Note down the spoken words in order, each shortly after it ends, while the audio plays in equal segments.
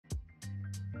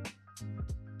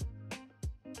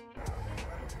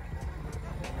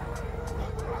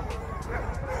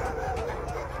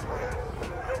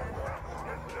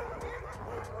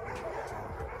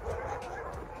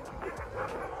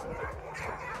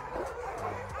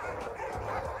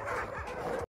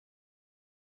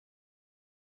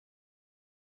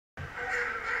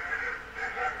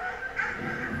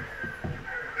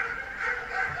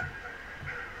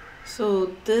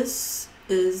So this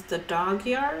is the dog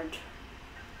yard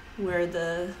where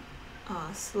the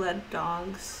sled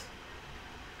dogs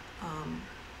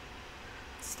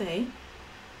stay.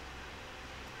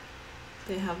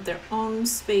 They have their own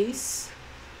space,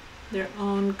 their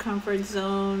own comfort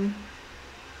zone.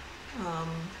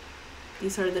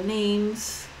 These are the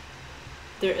names.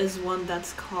 There is one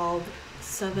that's called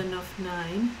 7 of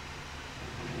 9.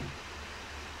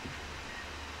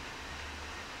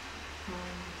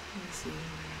 Let me see where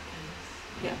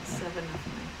it is. Yeah, 7 of 9.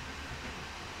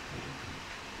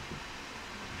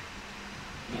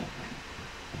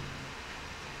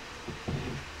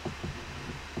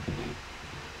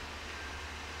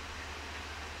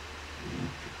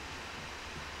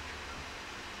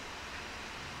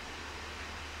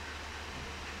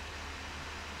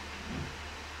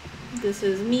 This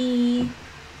is me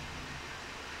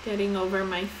getting over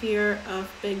my fear of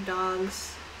big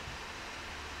dogs.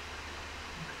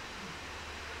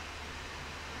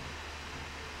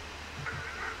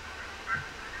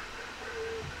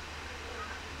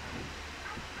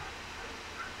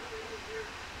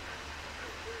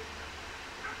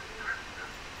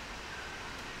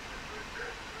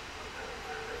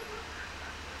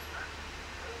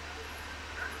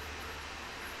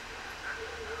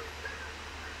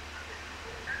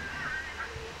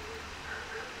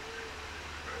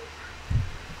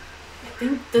 I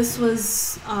think this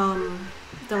was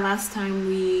the last time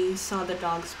we saw the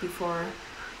dogs before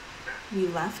we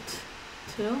left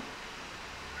too.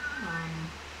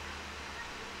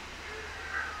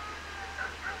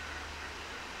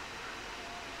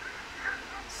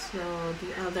 So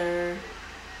the other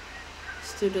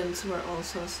students were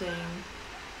also saying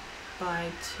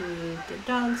bye to the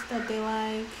dogs that they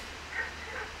like.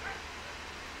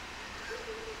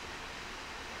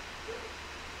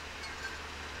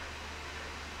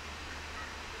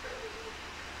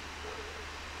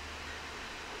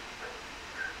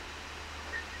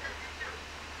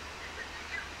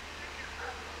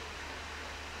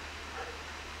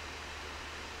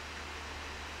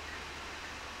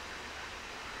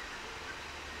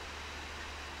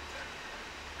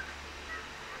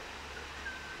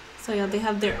 So yeah, they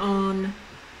have their own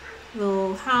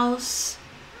little house,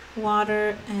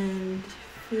 water and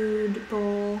food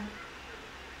bowl.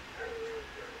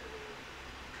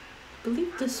 I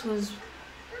believe this was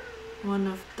one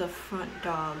of the front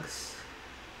dogs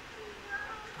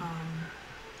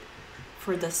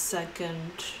for the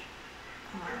second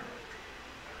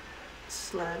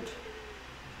sled.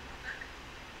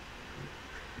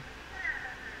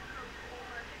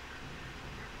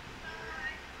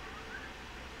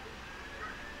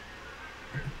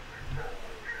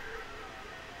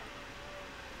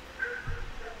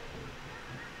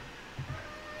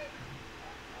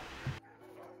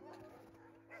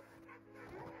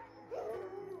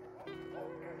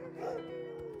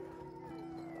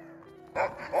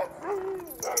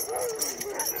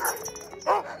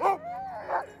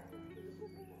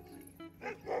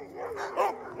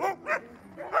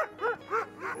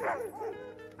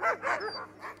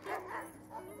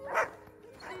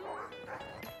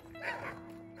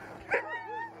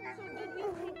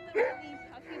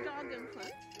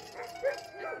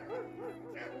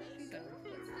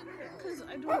 Because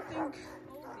I don't think...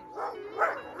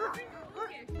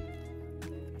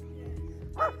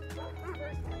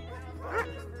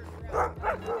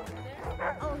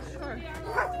 Oh, sure.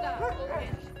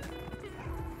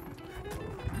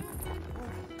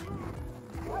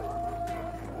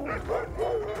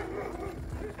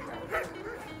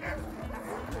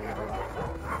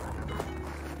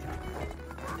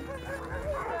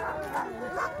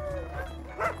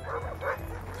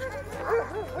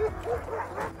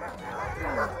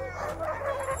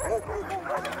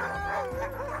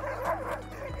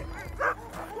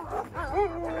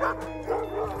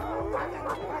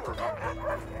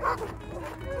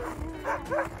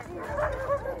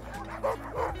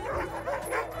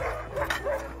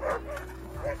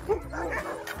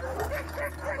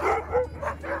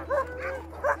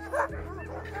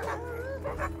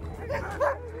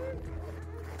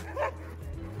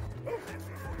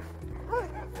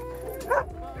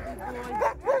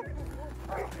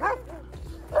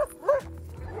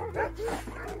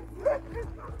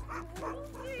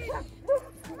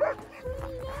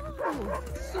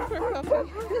 Super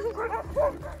puppy.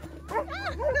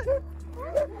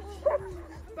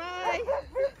 Bye.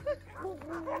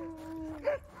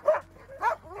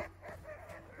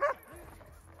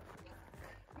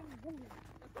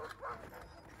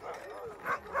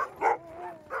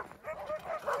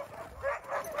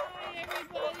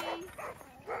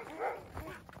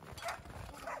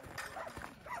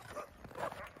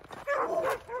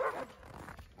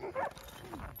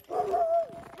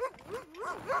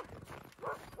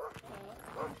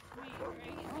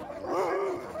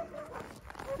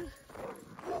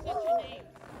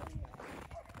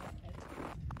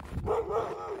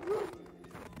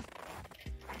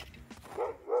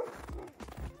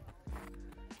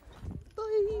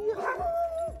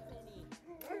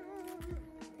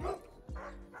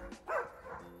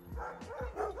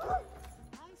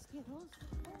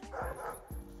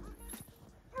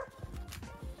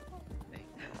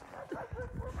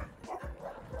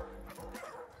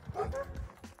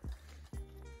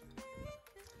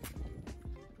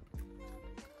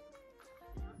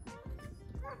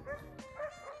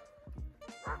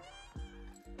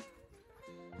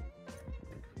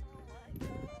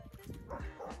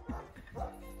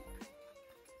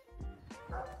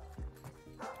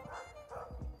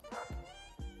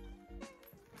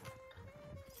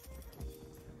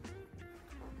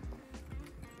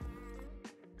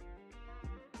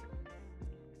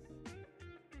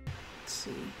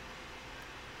 See.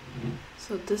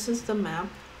 So this is the map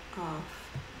of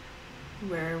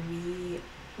where we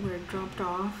were dropped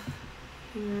off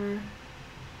here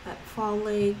at Fall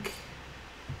Lake.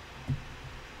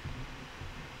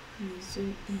 Let me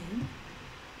zoom in.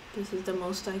 This is the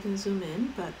most I can zoom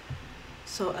in, but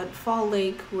so at Fall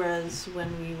Lake was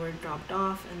when we were dropped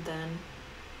off, and then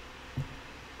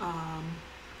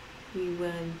we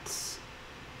went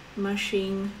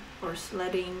mushing or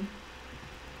sledding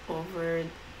over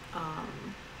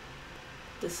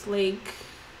this lake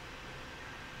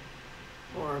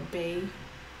or bay.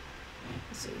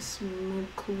 Let's say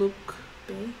Smokeluk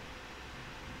Bay,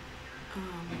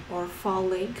 or Fall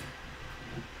Lake.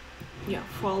 Yeah,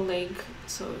 Fall Lake.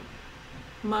 So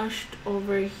mushed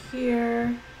over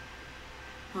here,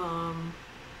 and I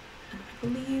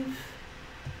believe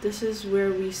this is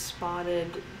where we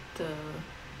spotted the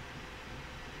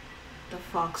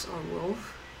fox or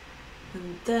wolf.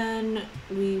 And then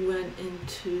we went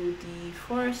into the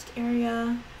forest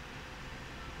area.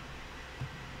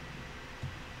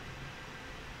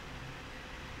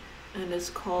 And it's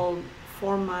called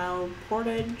 4 Mile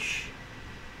Portage.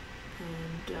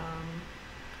 And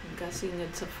I'm guessing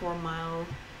it's a 4-mile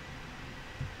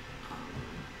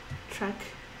trek.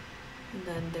 And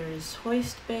then there's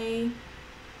Hoist Bay.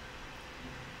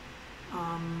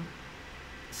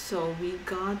 So we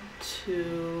got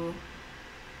to,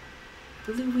 I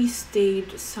believe we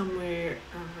stayed somewhere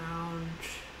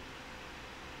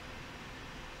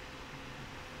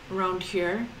around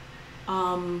here.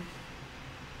 I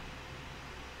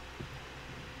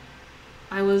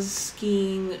was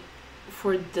skiing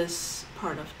for this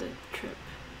part of the trip.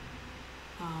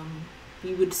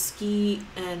 We would ski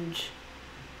and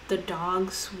the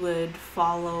dogs would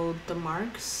follow the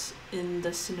marks in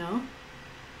the snow.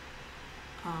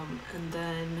 And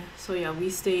then, so yeah, we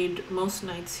stayed most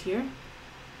nights here,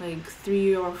 like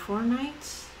 3 or 4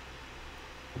 nights.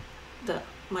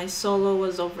 My solo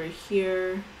was over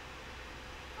here.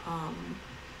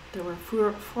 There were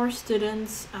 4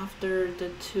 students after the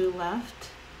 2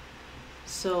 left.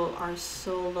 So our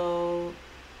solo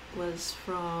was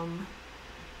from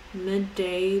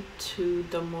midday to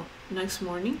the next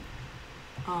morning.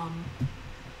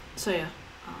 So yeah,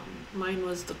 mine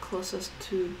was the closest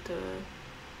to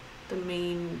the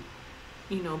main,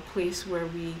 place where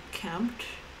we camped,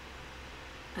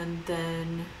 and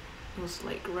then it was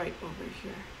like right over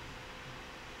here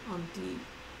on the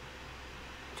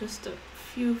just a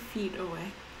few feet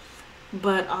away.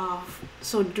 But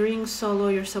so during solo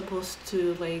you're supposed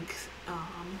to like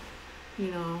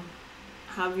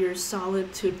have your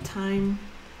solitude time.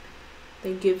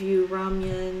 They give you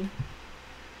ramen,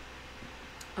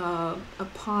 a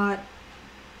pot,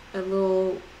 a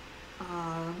little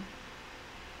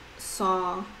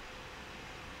saw,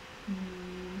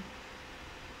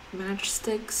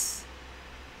 matchsticks,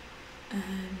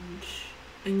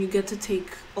 and you get to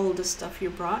take all the stuff you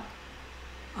brought,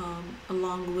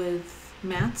 along with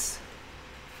mats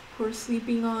for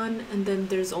sleeping on, and then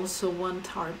there's also 1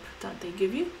 tarp that they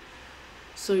give you.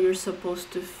 So you're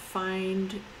supposed to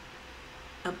find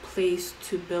a place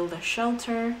to build a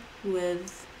shelter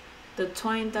with the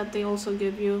twine that they also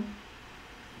give you.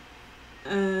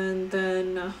 And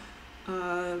then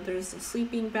there's a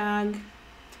sleeping bag.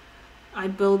 I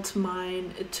built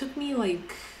mine. It took me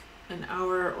like an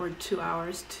hour or 2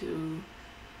 hours to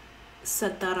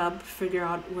set that up, figure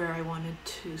out where I wanted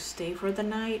to stay for the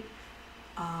night.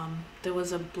 There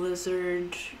was a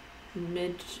blizzard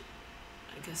midnight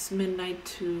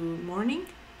to morning.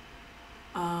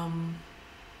 I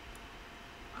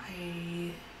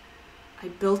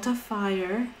built a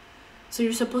fire. So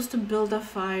you're supposed to build a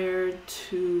fire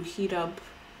to heat up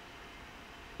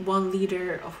 1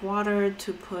 liter of water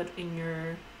to put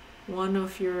in one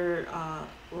of your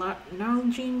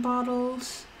Nalgene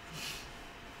bottles.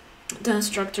 The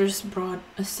instructors brought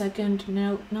a second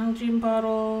Nalgene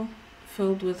bottle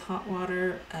filled with hot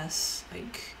water as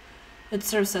like it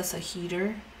serves as a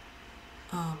heater,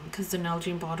 because the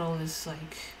Nalgene bottle is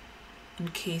like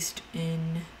encased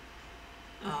in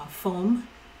foam,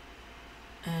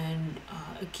 and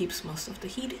it keeps most of the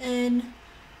heat in.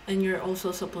 And you're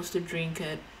also supposed to drink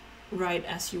it right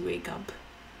as you wake up.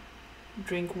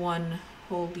 Drink 1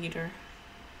 whole liter,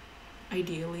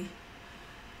 ideally.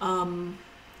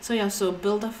 So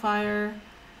build a fire.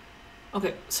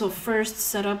 Okay, so first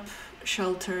set up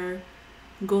shelter,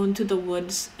 go into the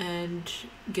woods and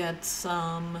get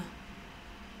some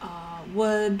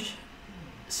wood,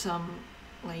 some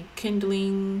like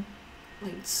kindling,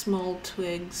 like small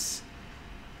twigs,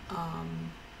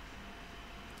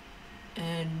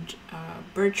 and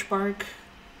birch bark,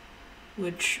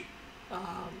 which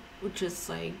is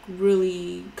like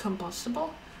really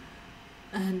combustible.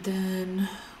 And then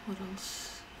what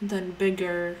else? Then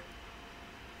bigger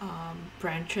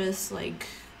branches, like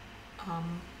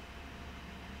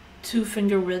 2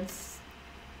 finger width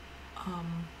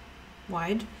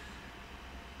wide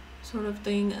sort of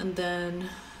thing. And then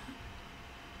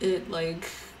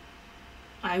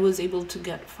I was able to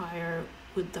get fire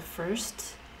with the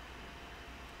first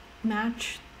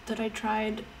match that I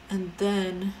tried, and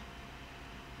then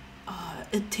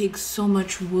it takes so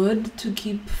much wood to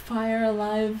keep fire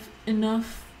alive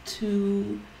enough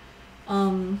to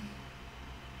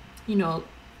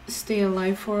stay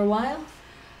alive for a while.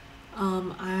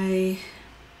 I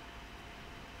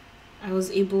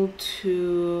was able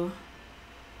to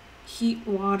heat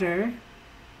water.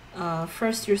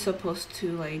 First you're supposed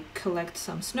to like collect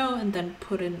some snow and then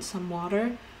put in some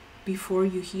water before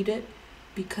you heat it,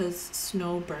 because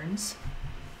snow burns.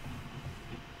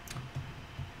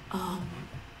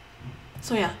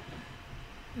 So yeah,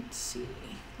 let's see,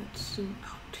 let's zoom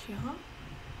out here.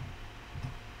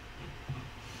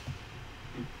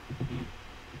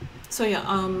 So yeah,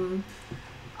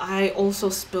 I also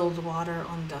spilled water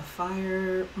on the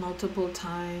fire multiple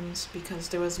times because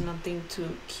there was nothing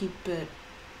to keep it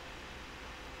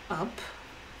up.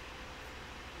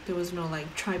 There was no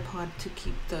like tripod to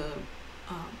keep the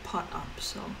pot up,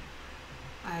 so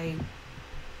I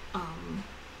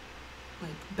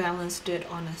like balanced it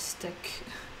on a stick.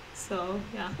 So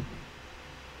yeah.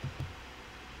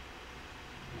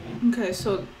 Okay,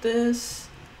 so this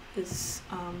is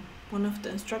one of the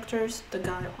instructors, the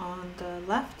guy on the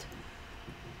left.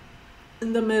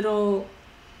 In the middle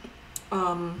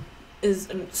is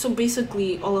so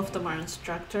basically all of them are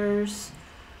instructors.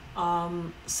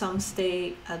 Some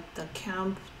stay at the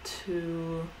camp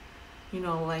to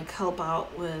like help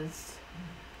out with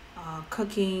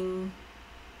cooking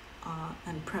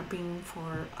and prepping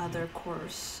for other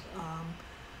course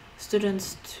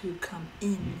students to come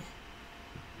in.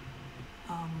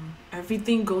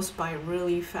 Everything goes by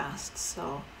really fast,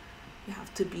 so you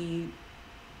have to be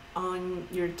on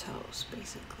your toes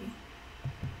basically.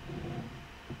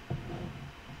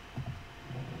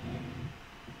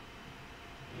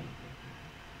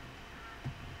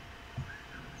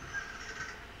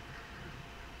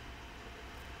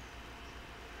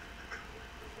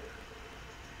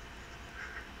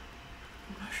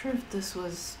 Sure if this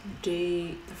was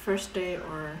the first day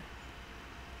or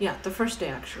the first day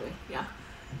actually.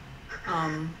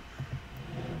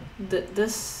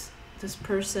 This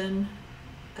person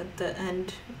at the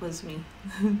end was me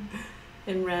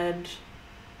in red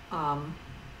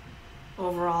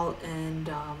overall and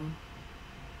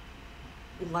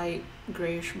light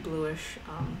grayish bluish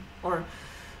or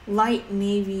light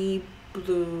navy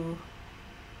blue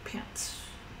pants.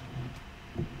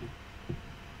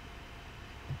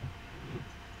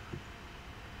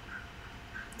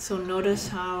 So notice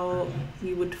how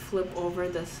we would flip over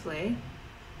the sleigh.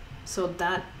 So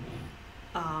that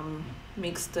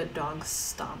makes the dogs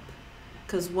stop.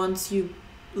 Because once you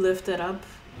lift it up,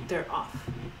 they're off.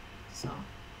 So.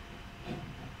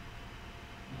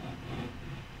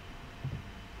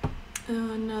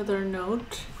 Another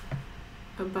note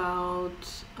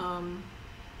about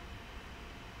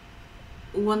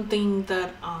one thing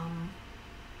that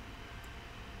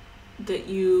that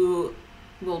you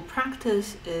will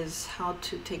practice is how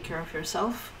to take care of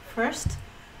yourself first,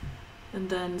 and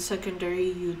then secondary,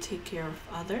 you take care of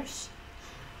others.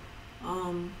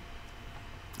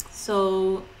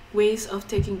 So ways of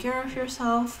taking care of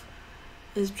yourself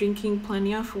is drinking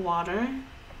plenty of water,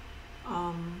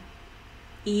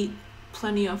 eat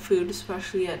plenty of food,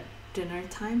 especially at dinner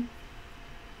time,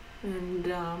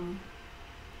 and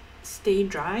stay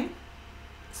dry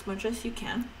as much as you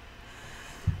can,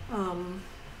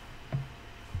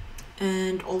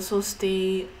 and also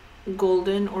stay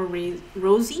golden or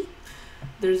rosy.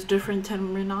 There's different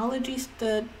terminologies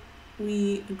that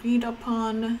we agreed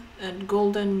upon, and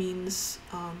golden means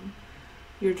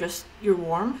you're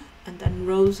warm, and then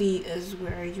rosy is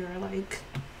where you're like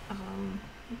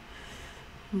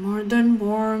more than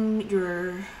warm,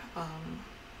 you're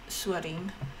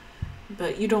sweating,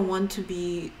 but you don't want to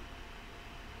be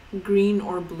green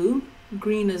or blue.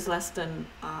 Green is less than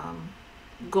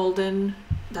golden.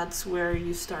 That's where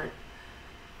you start.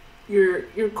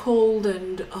 You're cold,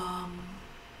 and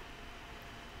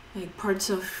like parts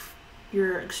of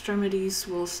your extremities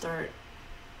will start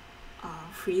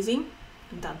freezing,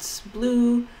 and that's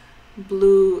blue.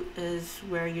 Blue is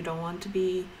where you don't want to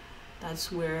be.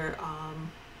 That's where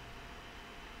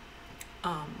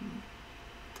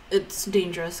it's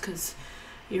dangerous, because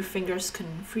your fingers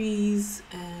can freeze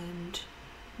and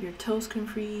your toes can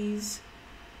freeze,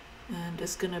 and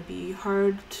it's gonna be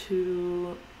hard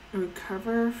to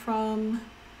recover from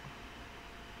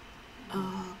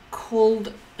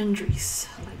cold injuries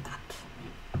like that.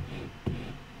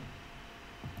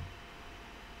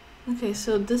 Okay,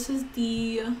 so this is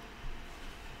the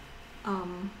I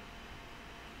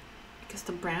guess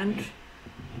the brand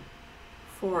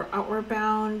for Outward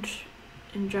Bound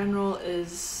in general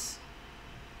is,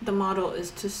 the motto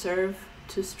is to serve,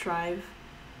 to strive,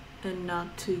 and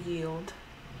not to yield.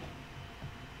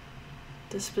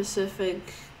 The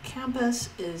specific campus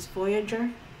is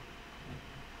Voyageur,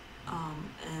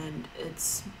 and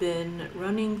it's been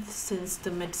running since the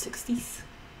mid-60s.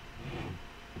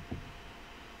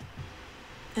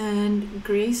 And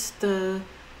Grace, the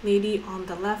lady on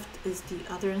the left, is the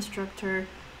other instructor,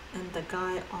 and the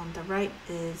guy on the right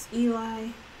is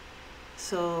Eli.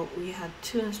 So we had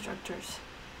 2 instructors.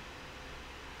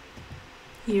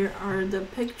 Here are the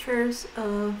pictures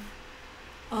of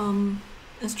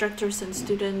instructors and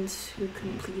students who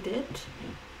completed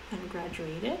and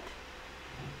graduated.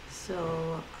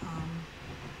 So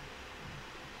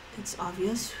it's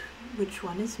obvious which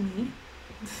one is me.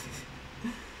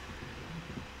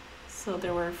 So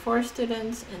there were 4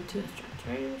 students and 2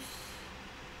 instructors.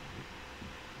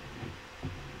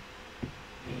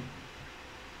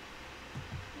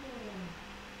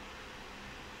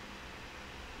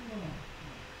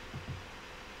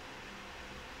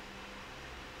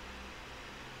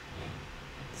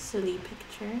 Silly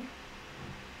picture.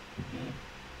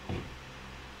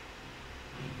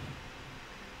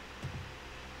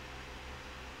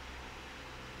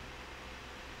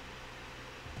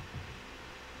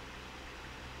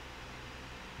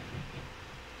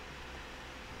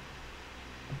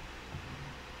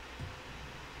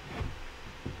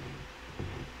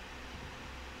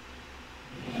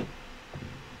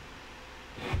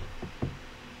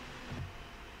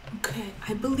 Okay,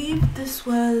 I believe this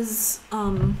was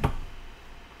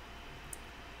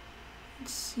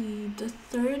let's see, the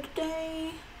 3rd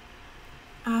day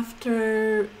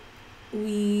after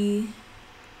we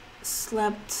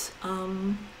slept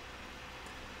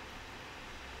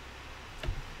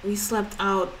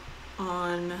out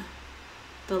on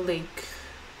the lake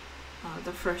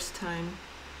the first time.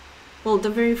 Well, the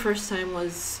very first time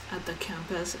was at the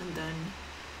campus, and then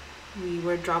we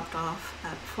were dropped off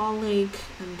at Fall Lake,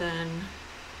 and then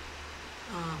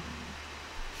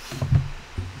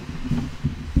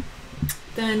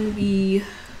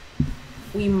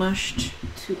we mushed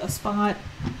to a spot,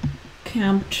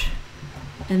 camped,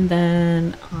 and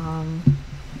then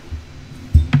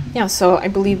yeah, so I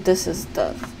believe this is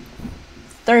the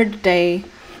 3rd day,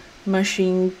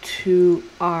 mushing to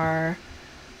our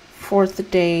 4th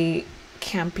day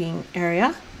camping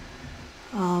area.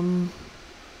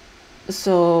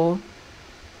 So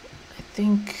I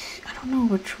think, I don't know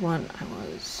which one I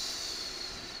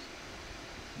was,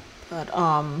 but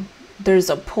there's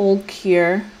a pole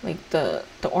here, like the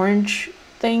orange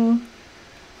thing,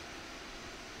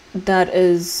 that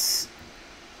is,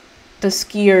 the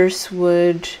skiers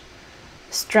would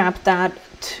strap that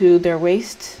to their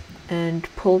waist and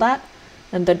pull that,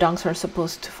 and the donks are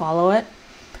supposed to follow it.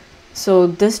 So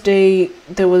this day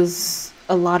there was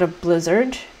a lot of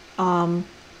blizzard,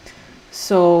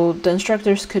 so the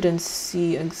instructors couldn't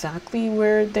see exactly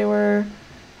where they were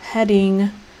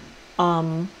heading.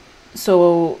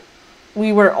 So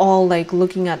we were all like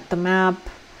looking at the map,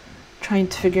 trying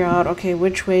to figure out, okay,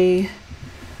 which way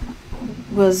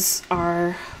was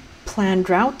our planned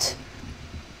route.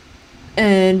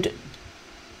 And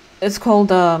it's called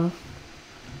the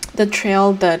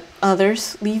trail that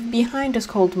others leave behind is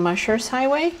called Mushers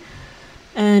Highway.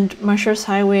 And Mushers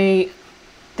Highway,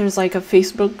 there's like a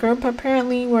Facebook group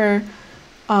apparently where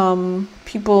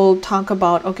people talk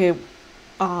about, okay,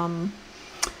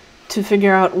 to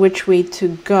figure out which way to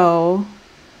go,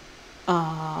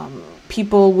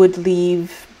 people would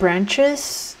leave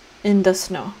branches in the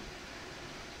snow.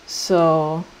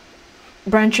 So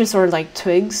branches or like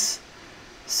twigs,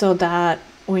 so that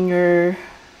when you're,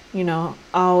 you know,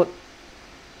 out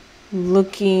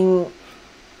looking,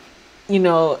 you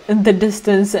know, in the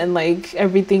distance and like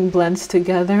everything blends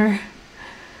together.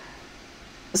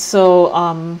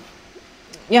 So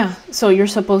yeah, so you're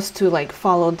supposed to like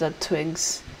follow the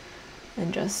twigs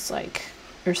and just like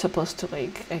you're supposed to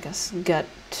like, I guess, get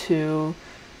to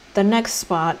the next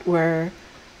spot where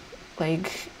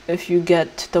like if you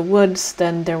get to the woods,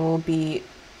 then there will be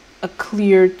a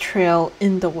clear trail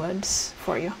in the woods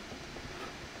for you.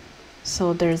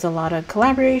 So there's a lot of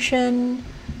collaboration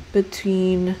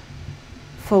between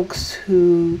folks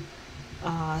who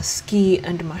ski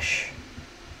and mush.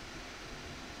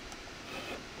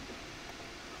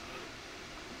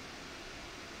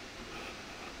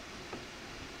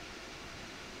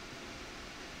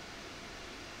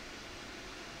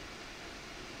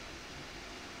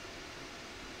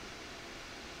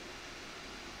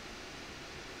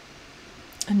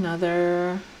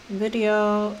 Another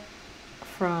video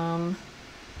from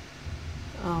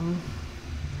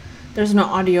there's no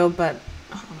audio, but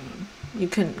you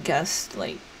can guess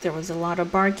like there was a lot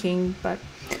of barking. But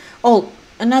oh,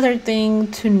 another thing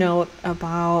to note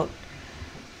about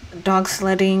dog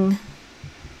sledding,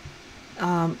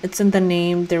 it's in the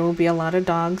name. There will be a lot of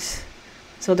dogs,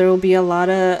 so there will be a lot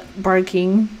of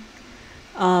barking,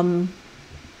 and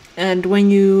when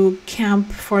you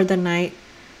camp for the night,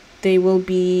 they will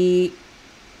be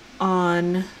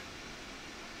on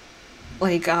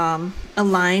like a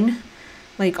line,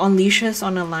 like on leashes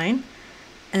on a line,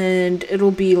 and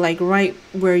it'll be like right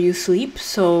where you sleep,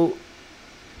 so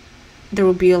there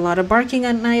will be a lot of barking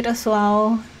at night as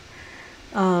well.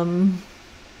 And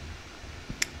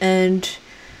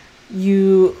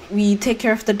we take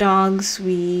care of the dogs.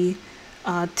 We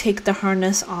take the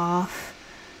harness off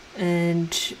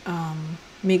and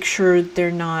make sure they're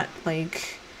not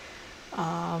like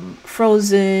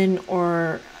frozen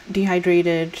or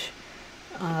dehydrated.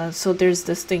 So there's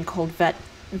this thing called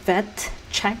vet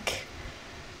check.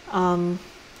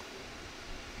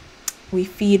 We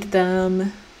feed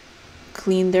them,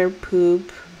 clean their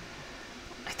poop.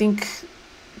 I think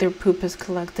their poop is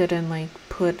collected and like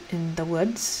put in the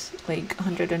woods, like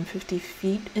 150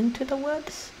 feet into the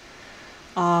woods.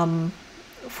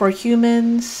 For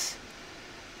humans,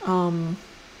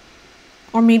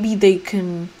 or maybe they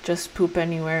can just poop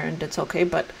anywhere and it's okay,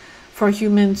 but for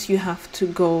humans you have to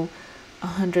go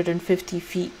 150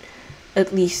 feet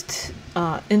at least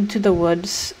into the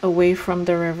woods away from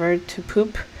the river to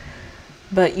poop.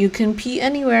 But you can pee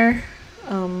anywhere.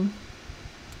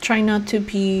 Try not to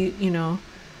pee, you know,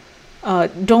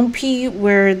 don't pee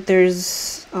where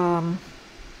there's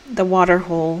the water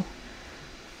hole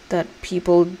that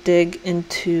people dig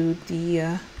into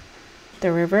the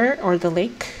river or the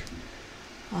lake.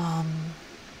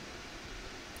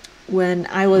 When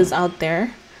I was out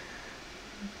there,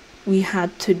 we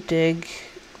had to dig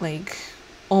like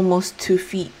almost 2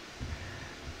 feet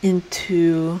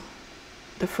into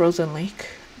the frozen lake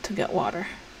to get water.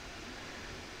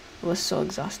 It was so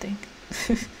exhausting.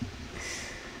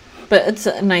 But it's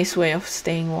a nice way of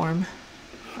staying warm.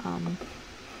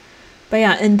 But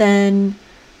yeah, and then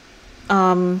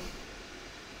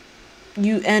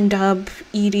you end up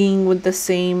eating with the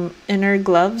same inner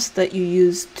gloves that you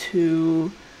use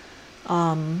to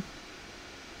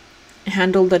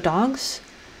handle the dogs.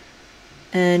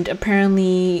 And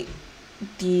apparently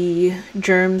the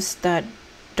germs that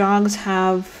dogs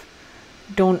have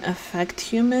don't affect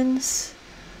humans,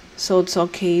 so it's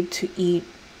okay to eat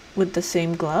with the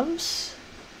same gloves.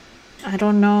 I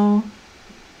don't know,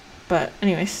 but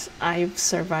anyways, I've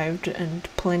survived and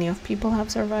plenty of people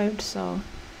have survived, so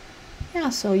yeah,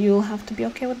 so you'll have to be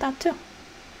okay with that too.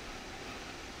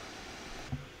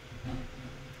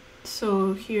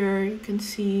 So here you can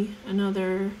see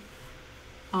another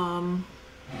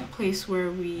place where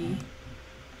we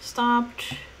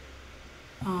stopped.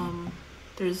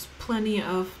 there's plenty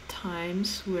of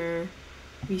times where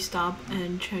we stop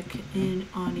and check in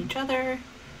on each other,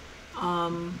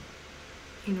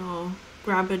 you know,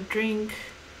 grab a drink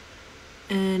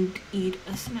and eat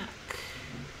a snack.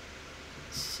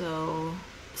 So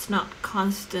it's not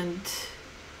constant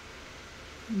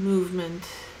movement,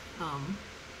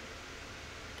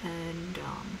 and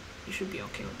you should be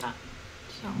okay with that.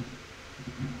 So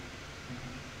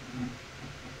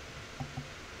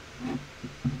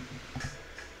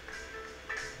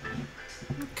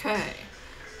okay,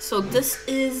 so this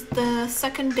is the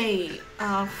second day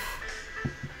of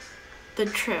the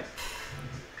trip.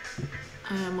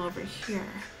 I am over here,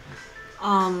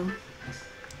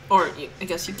 or I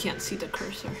guess you can't see the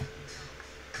cursor.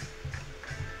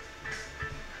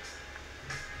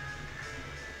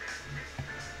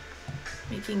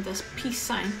 Making this peace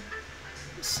sign.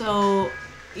 So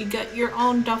you get your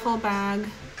own duffel bag.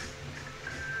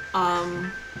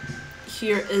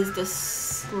 Here is the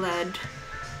sled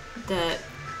that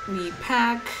we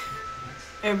pack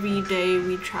every day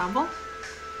we travel,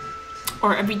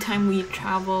 or every time we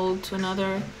travel to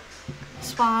another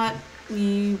spot,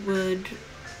 we would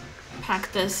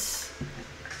pack this.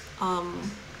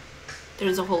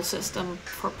 There's a whole system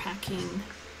for packing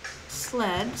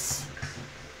sleds.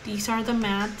 These are the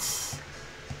mats,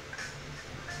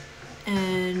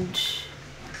 and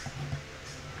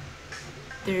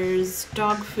there's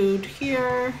dog food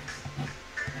here.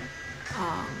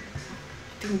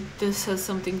 I think this has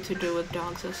something to do with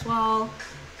dogs as well.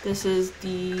 This is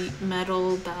the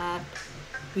metal that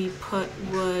we put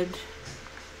wood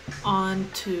on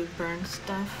to burn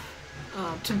stuff,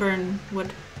 to burn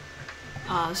wood.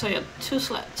 So yeah, 2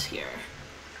 sleds here.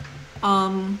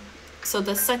 So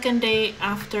the second day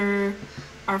after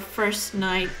our first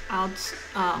night out,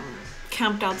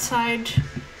 camped outside,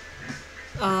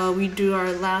 we do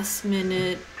our last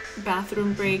minute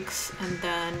bathroom breaks, and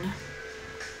then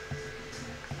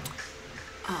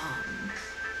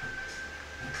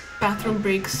bathroom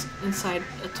breaks inside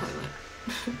a toilet.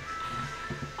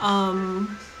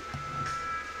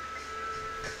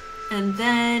 And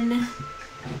then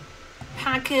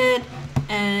pack it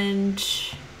and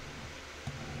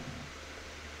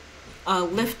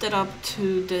lift it up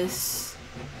to this,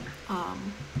 I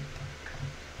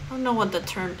don't know what the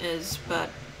term is, but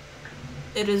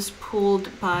it is pulled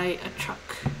by a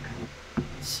truck.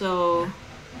 So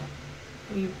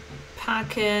we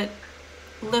pack it,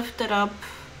 lift it up,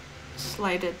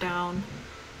 slide it down,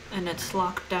 and it's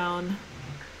locked down.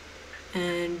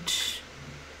 And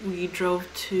we drove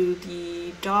to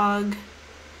the dog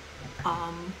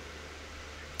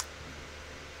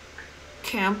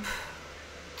camp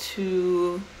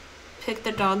to pick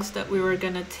the dogs that we were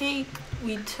gonna take.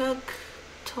 We took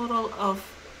a total of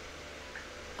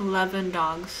 11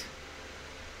 dogs.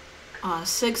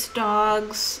 6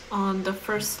 dogs on the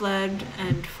first sled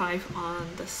and 5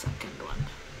 on the second one.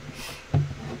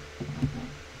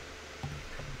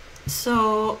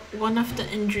 So one of the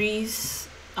injuries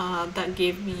that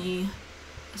gave me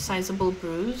a sizable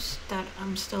bruise that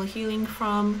I'm still healing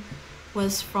from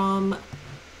was from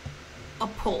a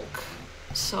poke.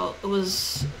 So it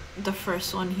was the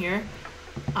first one here.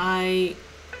 I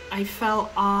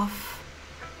fell off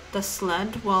the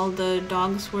sled while the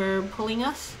dogs were pulling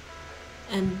us,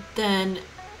 and then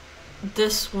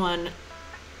this one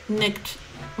nicked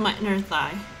my inner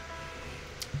thigh,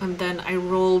 and then I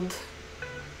rolled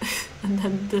and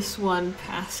then this one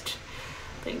passed,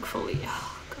 thankfully.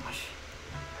 Oh gosh,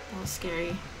 that was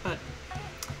scary. But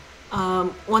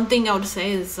one thing I would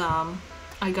say is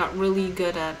I got really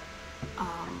good at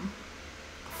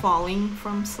falling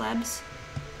from sleds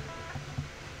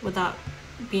without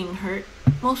being hurt,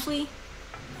 mostly,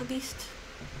 at least,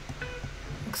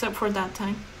 except for that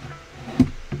time.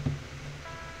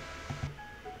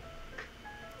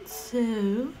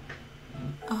 So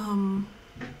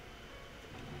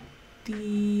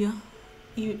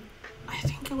I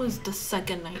think it was the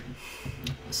second night.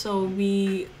 So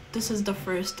this is the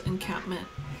first encampment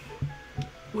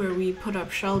where we put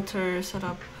up shelter, set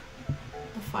up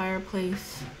the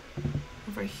fireplace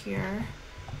over here,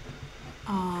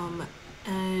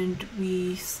 and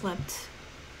we slept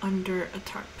under a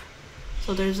tarp.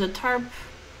 So there's a tarp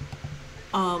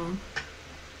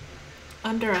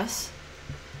under us,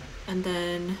 and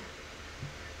then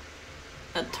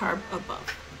a tarp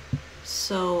above.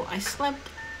 So I slept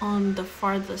on the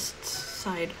farthest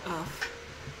side of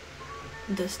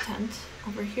this tent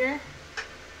over here.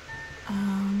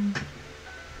 And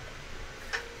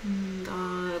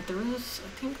I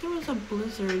think there was a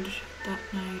blizzard that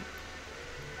night.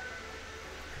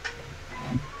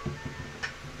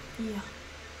 Yeah.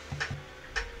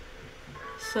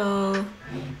 So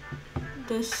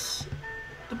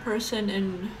the person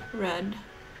in red,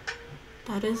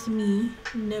 that is me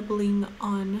nibbling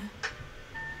on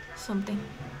something.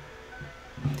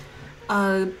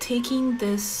 Taking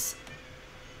this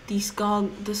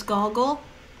goggle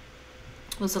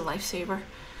was a lifesaver,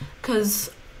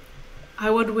 because I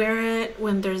would wear it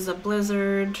when there's a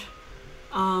blizzard.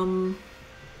 Oh,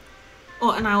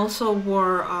 and I also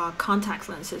wore contact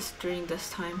lenses during this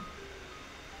time.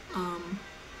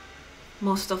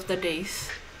 Most of the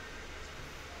days.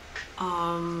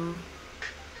 And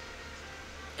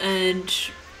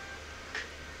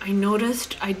I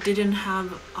noticed I didn't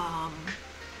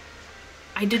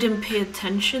pay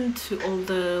attention to all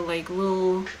the like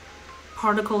little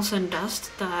particles and dust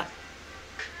that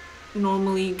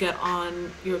normally get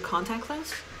on your contact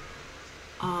lens.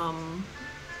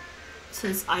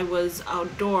 Since I was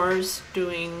outdoors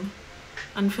doing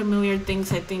unfamiliar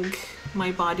things, I think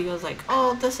my body was like,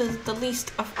 oh, this is the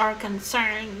least of our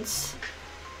concerns.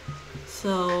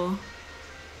 So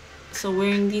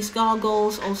wearing these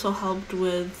goggles also helped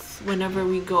with whenever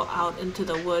we go out into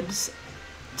the woods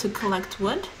to collect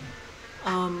wood.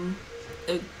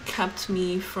 It kept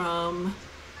me from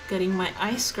getting my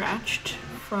eye scratched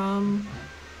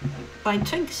by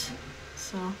twigs.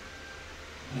 So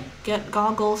get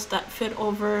goggles that fit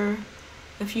over.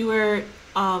 If you wear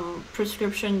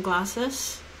prescription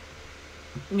glasses,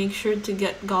 make sure to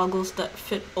get goggles that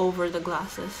fit over the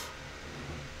glasses.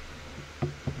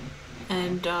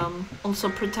 And also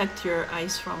protect your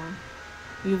eyes from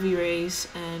UV rays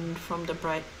and from the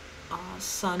bright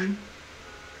sun,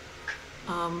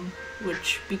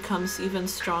 which becomes even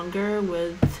stronger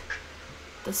with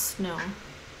the snow.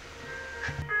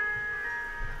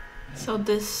 So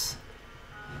this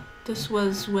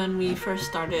was when we first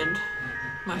started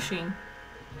mushing.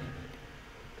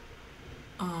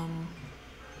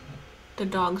 The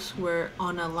dogs were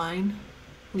on a line,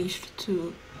 leashed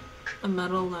to a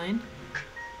metal line,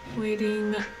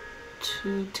 waiting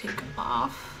to take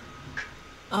off.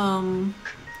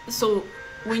 So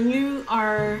when you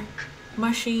are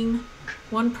mushing,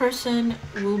 one person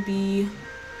will be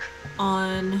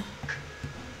on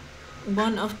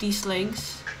one of these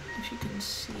legs, if you can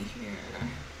see here.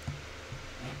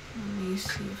 Let me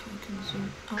see if I can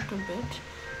zoom out a bit.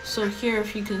 So here,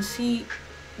 if you can see,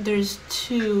 there's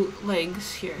two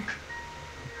legs here.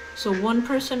 So one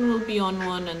person will be on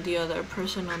one and the other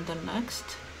person on the next.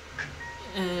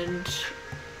 And,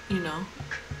 you know,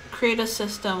 create a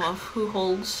system of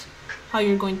how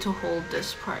you're going to hold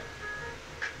this part.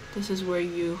 This is where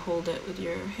you hold it with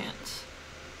your hands.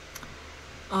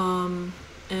 And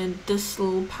this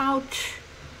little pouch,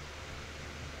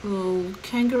 little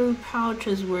kangaroo pouch,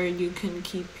 is where you can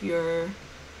keep your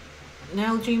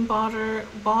Nalgene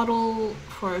bottle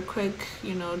for a quick,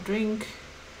 drink,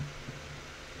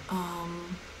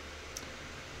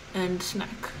 and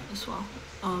snack as well.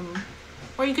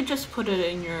 Or you could just put it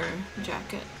in your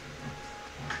jacket.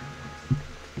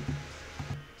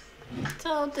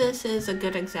 So this is a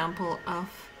good example of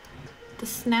the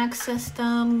snack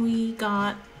system we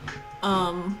got.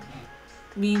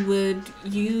 We would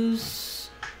use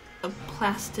a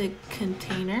plastic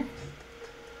container,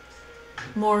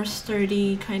 more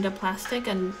sturdy kind of plastic,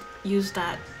 and use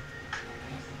that.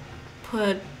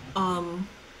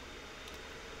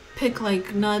 Pick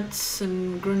like nuts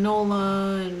and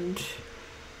granola and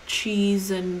cheese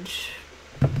and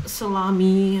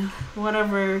salami,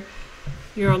 whatever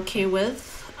you're okay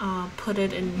with. Put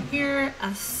it in here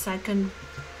as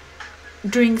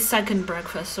during second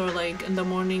breakfast. So like in the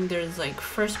morning there's like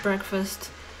first breakfast.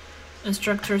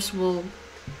 Instructors will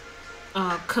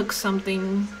cook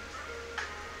something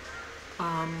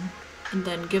and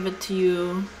then give it to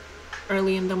you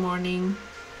early in the morning.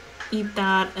 Eat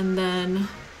that, and then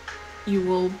you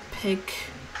will pick,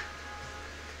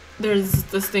 there's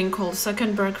this thing called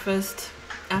second breakfast.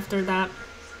 After that,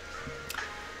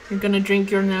 you're gonna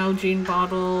drink your Nalgene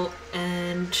bottle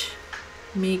and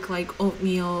make like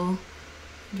oatmeal.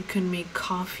 You can make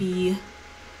coffee,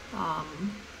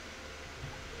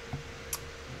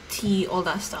 tea, all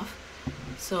that stuff.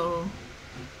 So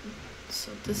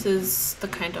this is the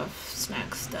kind of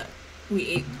snacks that we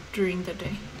ate during the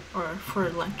day, or for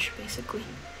lunch basically.